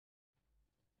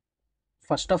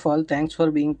First of all, thanks for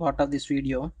being part of this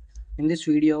video. In this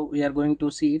video, we are going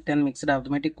to see 10 mixed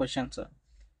arithmetic questions.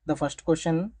 The first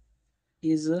question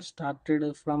is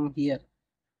started from here.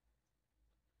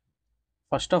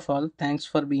 First of all, thanks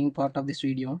for being part of this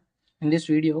video. In this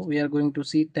video, we are going to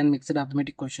see 10 mixed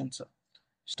arithmetic questions.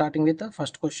 Starting with the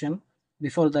first question.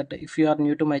 Before that, if you are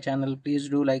new to my channel, please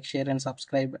do like, share and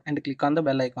subscribe and click on the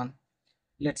bell icon.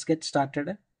 Let's get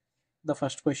started. The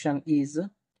first question is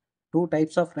two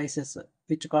types of rices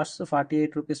which costs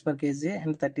 48 rupees per kg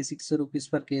and 36 rupees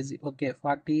per kg. Okay,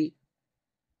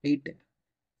 48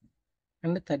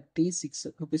 and 36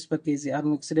 rupees per kg are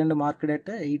mixed and marked at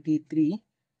 83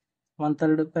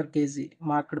 1/3 per kg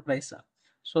marked price.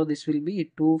 So this will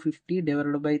be 250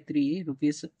 divided by 3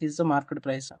 rupees is the market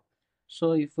price.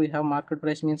 So if we have market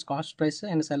price means cost price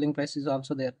and selling price is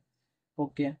also there.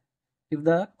 Okay, if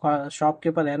the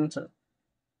shopkeeper earns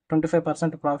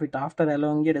 25% profit after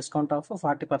allowing a discount of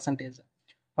 40%.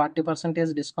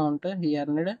 40% discount, he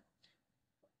earned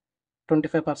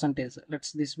 25%.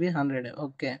 Let's this be 100.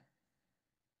 Okay.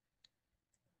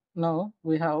 Now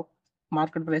we have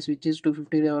market price which is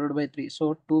 250 divided by 3.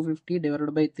 So 250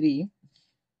 divided by 3,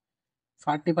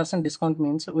 40% discount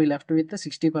means we left with the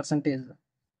 60%.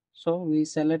 So we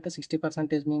sell at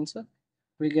 60% means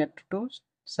we get to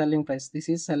selling price. This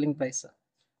is selling price.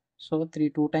 So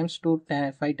 2 times 2,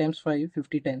 10, 5 times 5,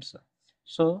 50 times.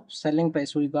 So selling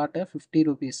price we got a 50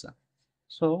 rupees.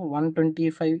 So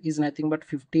 125 is nothing but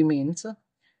 50 means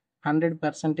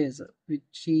 100%,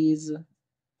 which is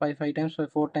 5 times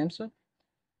 5, 4 times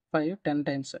 5, 10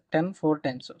 times 10, 4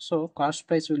 times. So cost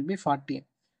price will be 40.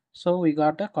 So we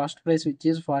got a cost price which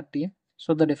is 40.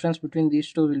 So the difference between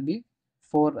these two will be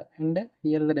 4 and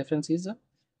here the difference is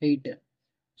 8.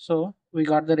 So we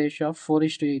got the ratio of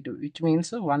 4:8, which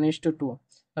means 1:2.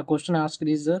 The question asked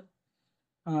is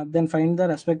then find the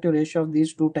respective ratio of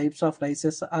these two types of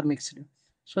rices are mixed.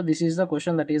 So this is the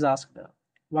question that is asked.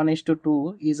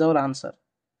 1:2 is our answer.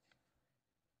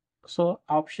 So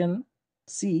option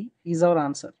C is our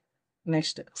answer.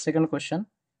 Next, second question.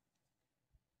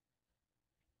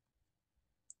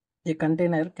 A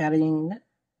container carrying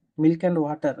milk and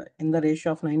water in the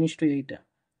ratio of 9:8.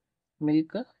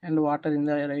 Milk and water in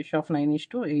the ratio of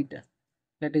 9:8.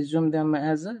 Let's assume them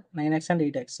as 9x and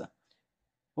 8x.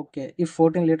 Okay, if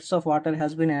 14 liters of water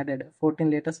has been added, 14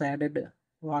 liters added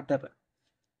water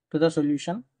to the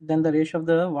solution, then the ratio of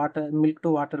the water milk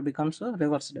to water becomes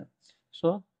reversed.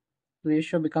 So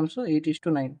ratio becomes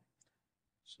 8:9.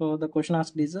 So the question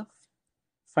asked is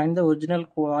find the original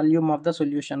volume of the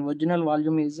solution. Original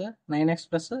volume is 9x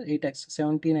plus 8x,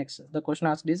 17x. The question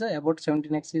asked is about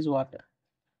 17x is what?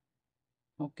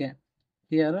 Okay,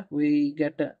 here we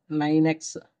get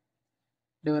 9x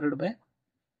divided by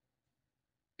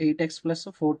 8x plus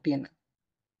 14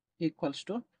 equals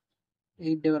to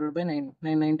 8 divided by 9,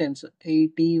 9 times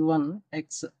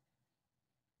 81x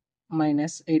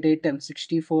minus 8 times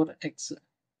 64x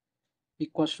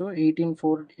equals to 18,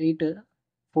 4, 8,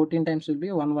 14 times will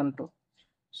be 112.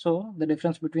 So the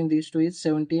difference between these two is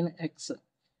 17x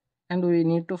and we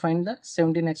need to find the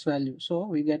 17x value. So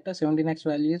we get the 17x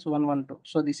value is 112.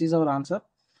 So this is our answer.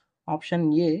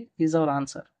 Option A is our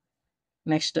answer.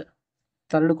 Next,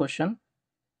 third question.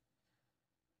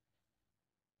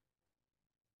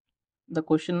 The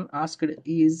question asked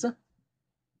is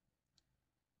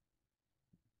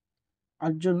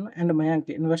Arjun and Mayank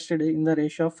invested in the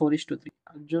ratio of 4:3.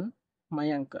 Arjun,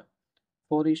 Mayank,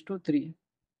 4:3.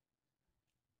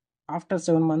 After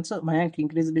 7 months, Mayank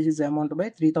increased his amount by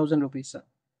 3,000 rupees.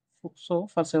 So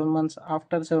for 7 months,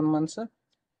 after 7 months,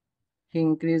 he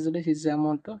increased his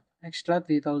amount to extra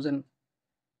 3,000.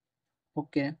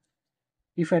 Okay.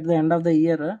 If at the end of the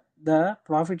year, the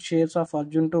profit shares of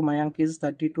Arjun to Mayank is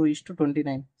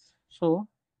 32:29. So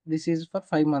this is for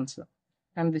 5 months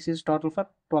and this is total for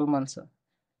 12 months.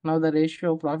 Now the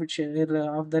ratio profit share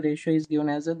of the ratio is given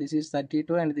as this is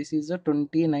 32 and this is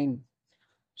 29.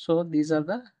 So these are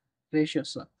the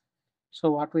ratios.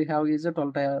 So what we have is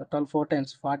 12 4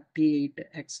 times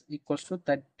 48x equals to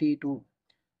 32.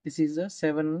 This is a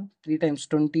 7 3 times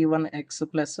 21x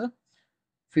plus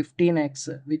 15x,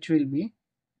 which will be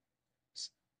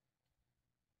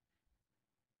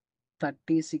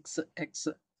 36x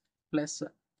plus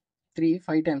 3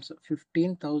 5 times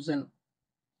 15,000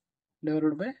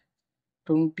 divided by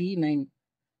 29.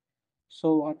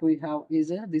 So what we have is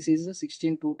this is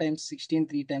 16 2 times 16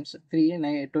 3 times 3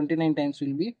 9, 29 times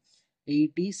will be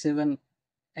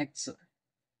 87x.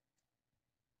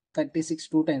 36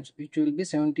 2 times which will be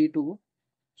 72.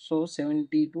 So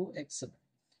 72x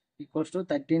equals to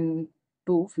 13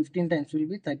 to 15 times will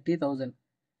be 30,000.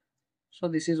 So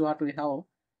this is what we have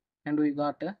and we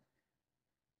got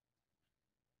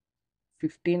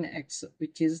 15x,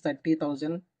 which is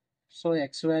 30,000. So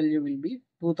x value will be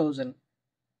 2000.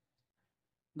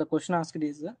 The question asked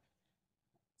is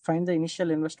find the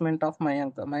initial investment of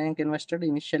Mayank. Mayank invested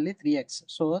initially 3x.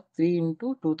 So 3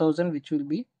 into 2000, which will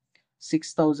be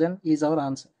 6000, is our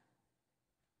answer.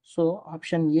 So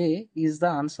option A is the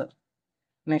answer.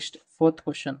 Next, fourth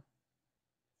question.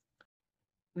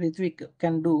 Ritvik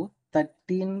can do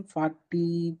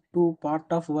 1342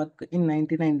 part of work in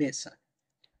 99 days.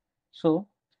 So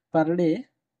per day,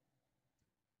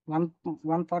 one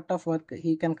part of work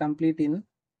he can complete in,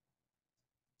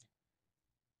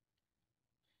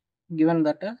 given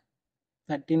that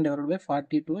 13 divided by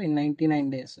 42 in 99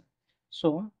 days.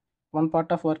 So one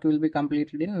part of work will be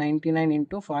completed in 99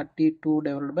 into 42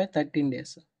 divided by 13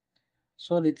 days.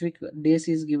 So Ritvik days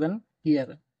is given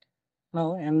here.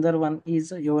 Now another one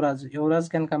is Yuvraj. Yuvraj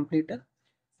can complete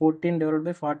 14 divided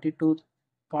by 42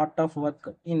 part of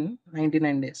work in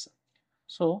 99 days.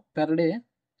 So per day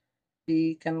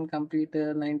he can complete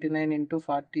 99 into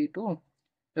 42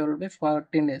 divided by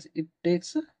 14 days. It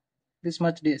takes this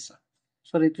much days.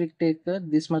 So Ritvik take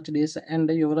this much days and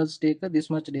Yuvraj take this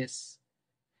much days.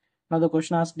 Now the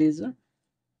question asked is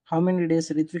how many days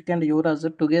Ritvik and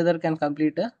Yuvraj together can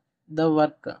complete the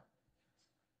work.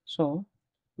 So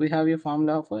we have a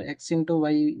formula of x into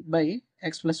y by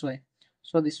x plus y.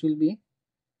 So this will be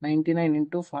 99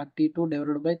 into 42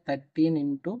 divided by 13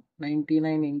 into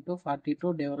 99 into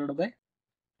 42 divided by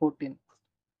 14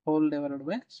 whole divided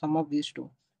by sum of these two.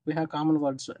 We have common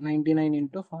words 99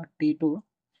 into 42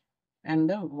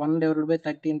 and 1 divided by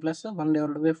 13 plus 1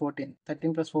 divided by 14.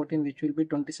 13 plus 14, which will be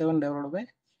 27 divided by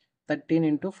 13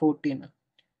 into 14.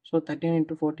 So 13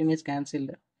 into 14 is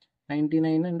cancelled.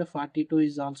 99 and 42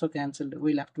 is also cancelled.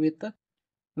 We left with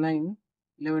 9,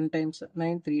 11 times,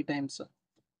 9 3 times,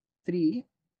 3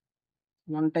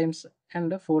 1 times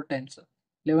and 4 times.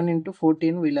 11 into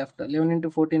 14 we left. 11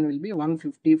 into 14 will be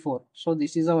 154. So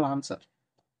this is our answer.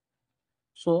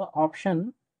 So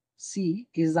option C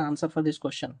is the answer for this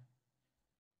question.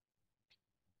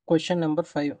 Question number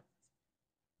 5.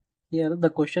 Here the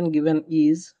question given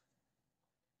is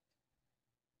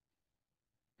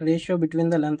ratio between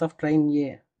the length of train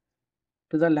A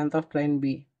to the length of train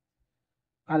B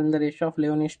are in the ratio of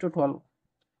 11 is to 12.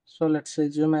 So let's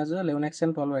assume as 11x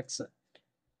and 12x.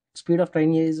 Speed of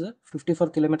train A is 54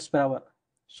 kilometers per hour.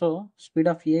 So speed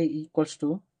of A equals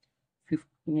to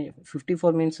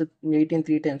 54 means 18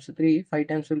 3 times 3 5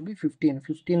 times will be 15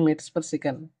 meters per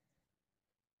second.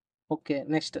 Okay,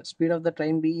 next speed of the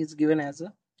train B is given as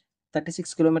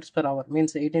 36 kilometers per hour,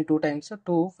 means 18 2 times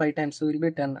 2 5 times will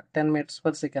be 10 meters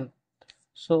per second.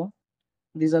 So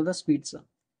these are the speeds.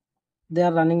 They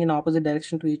are running in opposite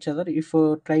direction to each other. If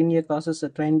train A crosses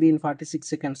train B in 46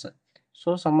 seconds,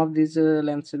 so sum of these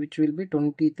lengths, which will be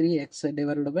 23x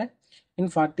divided by in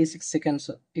 46 seconds,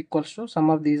 equals to sum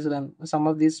of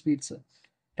these speeds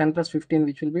 10 plus 15,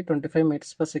 which will be 25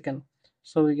 meters per second.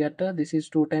 So we get this is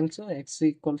 2 times x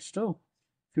equals to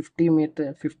 50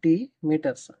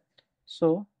 meters.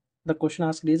 So the question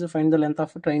asked is find the length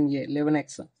of train A.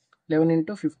 11x, 11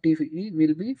 into 50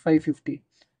 will be 550.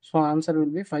 So answer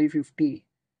will be 550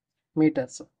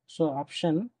 meters. So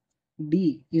option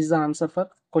D is the answer for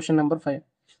question number 5.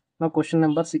 Now question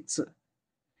number 6.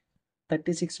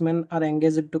 36 men are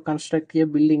engaged to construct a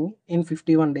building in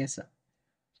 51 days.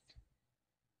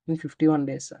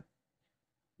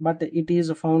 But it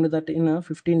is found that in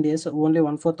 15 days only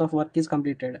 1/4 of work is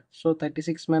completed. So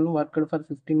 36 men worked for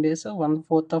 15 days,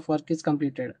 1/4 of work is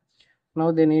completed.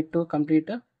 Now they need to complete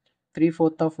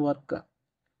 3/4 of work.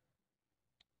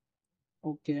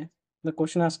 Okay, the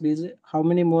question asked is how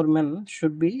many more men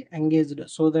should be engaged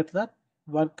so that the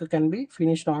work can be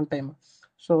finished on time.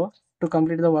 So to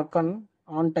complete the work on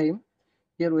time,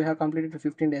 here we have completed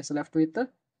 15 days, left with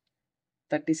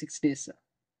 36 days.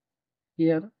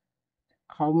 Here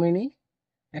how many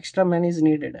extra men is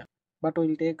needed, but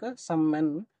we'll take some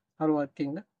men are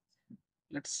working.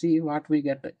 Let's see what we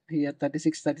get here.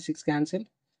 36 cancel,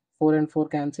 4 and 4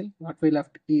 cancel. What we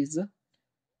left is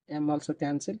m also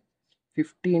cancel.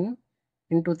 15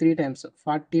 into 3 times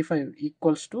 45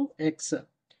 equals to x.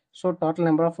 So total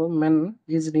number of men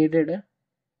is needed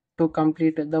to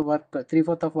complete the work.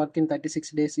 3/4 of work in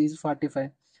 36 days is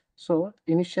 45. So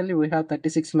initially we have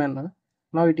 36 men.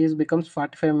 Now it is becomes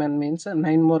 45 men, means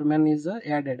 9 more men is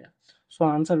added. So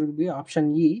answer will be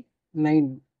option E,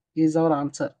 9 is our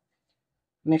answer.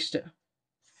 Next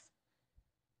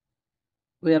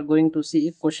we are going to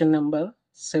see question number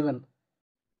 7.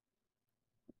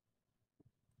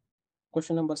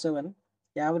 Question number 7.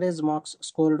 Average marks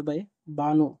scored by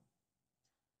Banu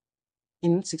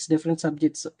in 6 different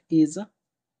subjects is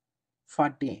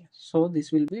 40. So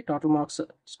this will be total marks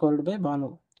scored by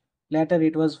Banu. Later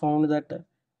it was found that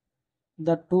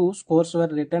the two scores were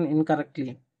written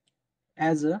incorrectly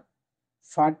as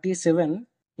 47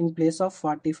 in place of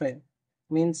 45,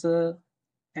 means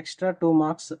extra 2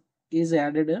 marks is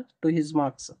added to his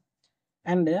marks,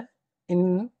 and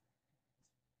in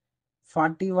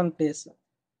 41 place,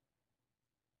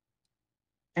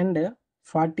 and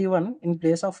 41 in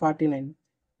place of 49,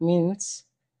 means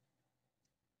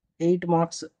 8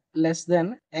 marks less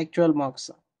than actual marks.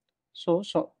 So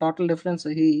total difference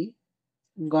he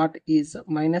got is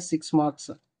minus 6 marks.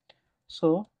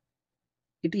 So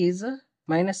it is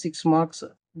minus 6 marks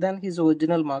than his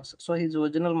original marks. So his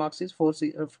original marks is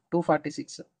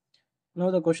 246. Now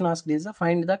the question asked is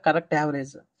find the correct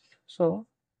average. So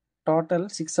total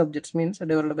 6 subjects means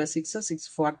divided by 6,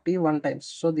 641 times.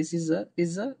 So this is a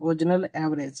original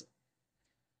average,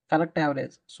 correct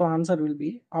average. So answer will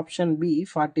be option B,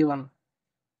 41.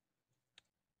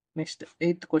 Next,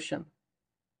 8th question.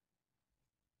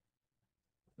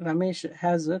 Ramesh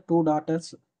has two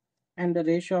daughters, and the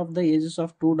ratio of the ages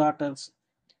of two daughters,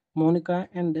 Monica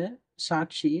and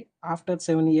Sakshi, after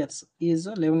 7 years is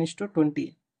 11 is to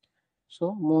 20.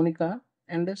 So Monica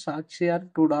and Sakshi are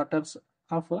two daughters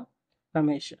of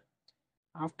Ramesh.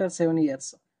 After 7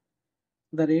 years,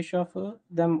 the ratio of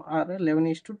them are 11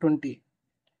 is to 20.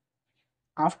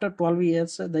 After 12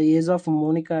 years, the age of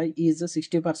Monica is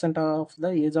 60% of the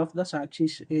age of the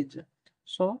Sakshi's age.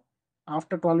 So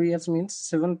after 12 years means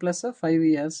 7 plus 5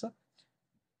 years,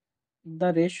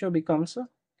 the ratio becomes,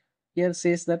 here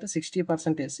says that 60%.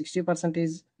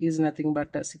 60% is nothing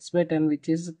but 6 by 10, which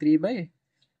is 3 by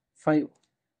 5.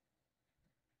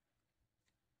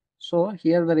 So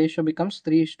here the ratio becomes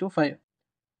 3 is to 5.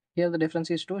 Here the difference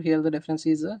is 2. Here the difference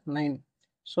is 9.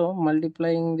 So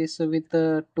multiplying this with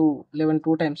 2, 11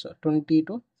 2 times 20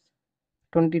 to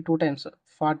 22 times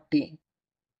 40.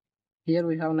 Here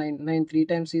we have 9. 9 3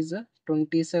 times is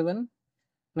 27.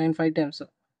 9 5 times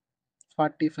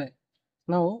 45.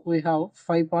 Now we have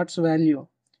 5 parts value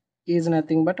is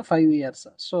nothing but 5 years.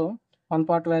 So 1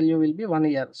 part value will be 1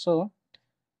 year. So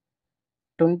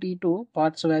 22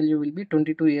 parts value will be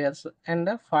 22 years and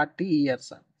 40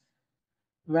 years.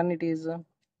 When it is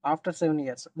after 7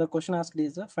 years, the question asked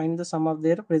is find the sum of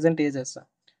their present ages.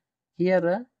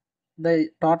 Here the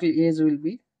total age will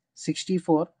be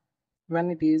 64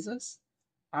 when it is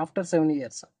after 7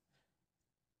 years.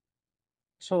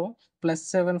 So plus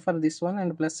 7 for this one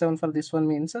and plus 7 for this one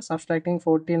means subtracting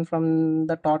 14 from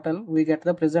the total, we get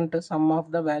the present sum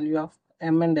of the value of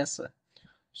M and S.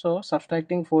 So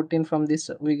subtracting 14 from this,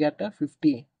 we get a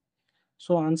 50.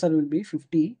 So answer will be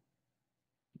 50.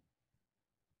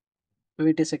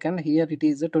 Wait a second, here it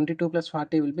is 22 plus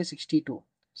 40 will be 62.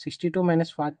 62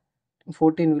 minus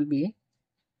 14 will be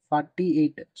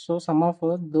 48. So sum of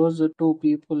those two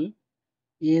people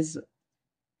is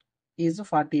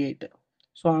 48.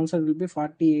 So answer will be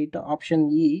 48.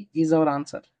 Option E is our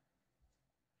answer.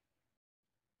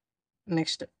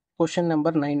 Next, question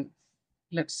number 9.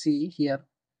 Let's see here.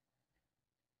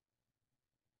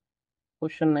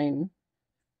 Question 9.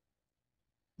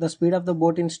 The speed of the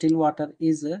boat in still water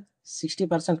is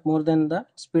 60% more than the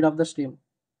speed of the stream.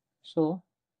 So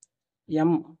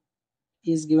M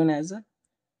is given as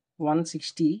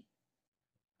 160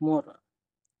 more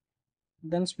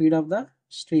than speed of the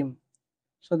stream.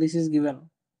 So this is given.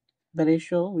 The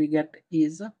ratio we get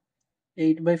is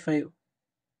 8 by 5.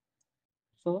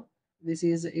 So this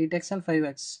is 8x and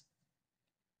 5x.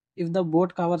 If the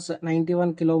boat covers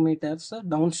 91 kilometers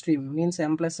downstream, means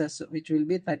M plus S, which will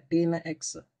be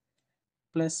 13x,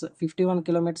 plus 51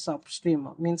 kilometers upstream,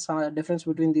 means difference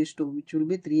between these two, which will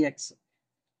be 3x,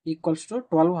 equals to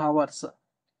 12 hours.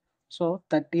 So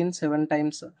 13 7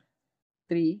 times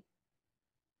 3,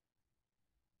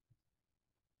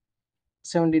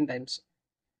 17 times.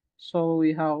 So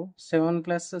we have 7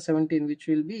 plus 17, which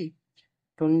will be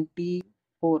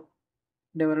 24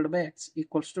 divided by x,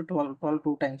 equals to 12. 12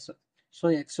 2 times. So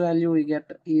x value we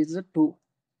get is 2.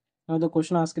 Now the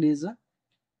question asked is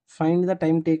find the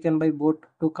time taken by boat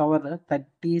to cover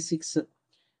 36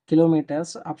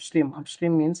 kilometers upstream.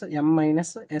 Upstream means M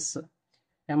minus S.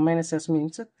 M minus S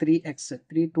means 3x.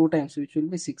 3 2 times, which will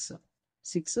be 6.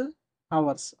 6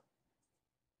 hours.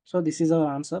 So this is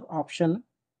our answer. Option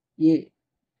A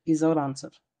is our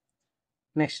answer.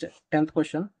 Next, 10th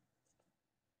question.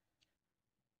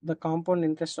 The compound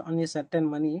interest on a certain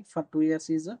money for 2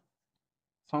 years is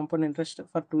compound interest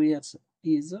for 2 years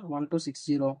is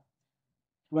 1260,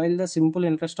 while the simple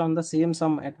interest on the same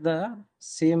sum at the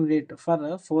same rate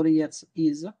for 4 years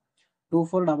is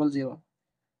 2400.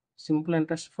 Simple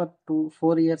interest for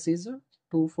 4 years is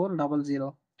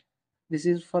 2400. This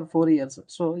is for 4 years.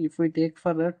 So if we take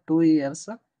for 2 years,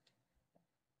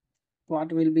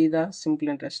 what will be the simple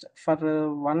interest? For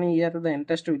 1 year, the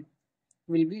interest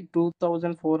will be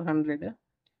 2400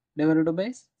 divided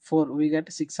by 4. We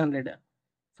get 600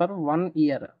 for 1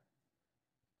 year.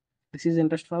 This is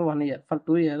interest for 1 year. For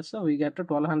 2 years, we get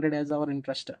 1200 as our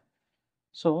interest.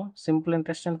 So simple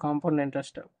interest and compound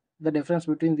interest, the difference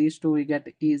between these two we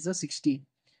get is 60.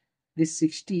 This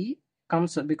 60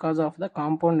 comes because of the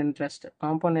compound interest.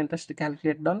 Compound interest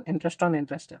calculated on interest on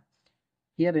interest.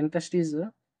 Here interest is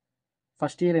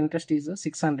first year interest is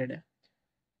 600.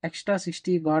 Extra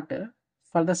 60 got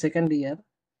for the second year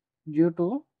due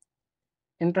to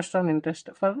interest on interest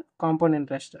for compound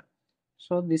interest.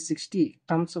 So this 60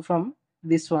 comes from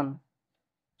this one.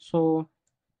 So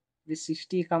this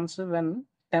 60 comes when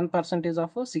 10 percentage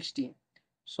of 60.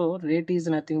 So rate is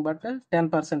nothing but 10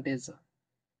 percentage.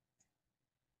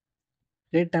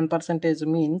 Rate 10 percentage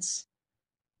means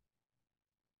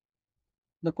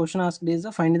the question asked is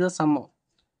find the sum.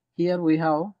 Here we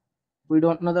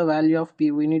don't know the value of p.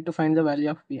 We need to find the value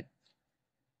of p.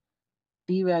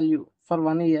 T value for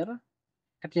 1 year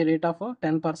at a rate of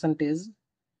 10 percentage,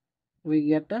 we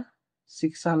get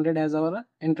 600 as our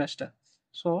interest.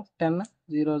 So 10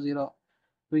 0 0,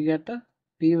 we get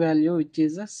p value which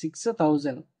is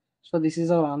 6000. So this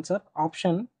is our answer.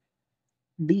 Option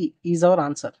D is our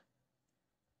answer.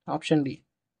 Option D.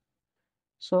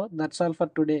 So that's all for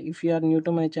today. If you are new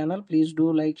to my channel, please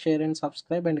do like, share and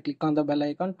subscribe and click on the bell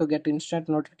icon to get instant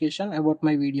notification about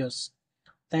my videos.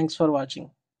 Thanks for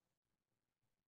watching.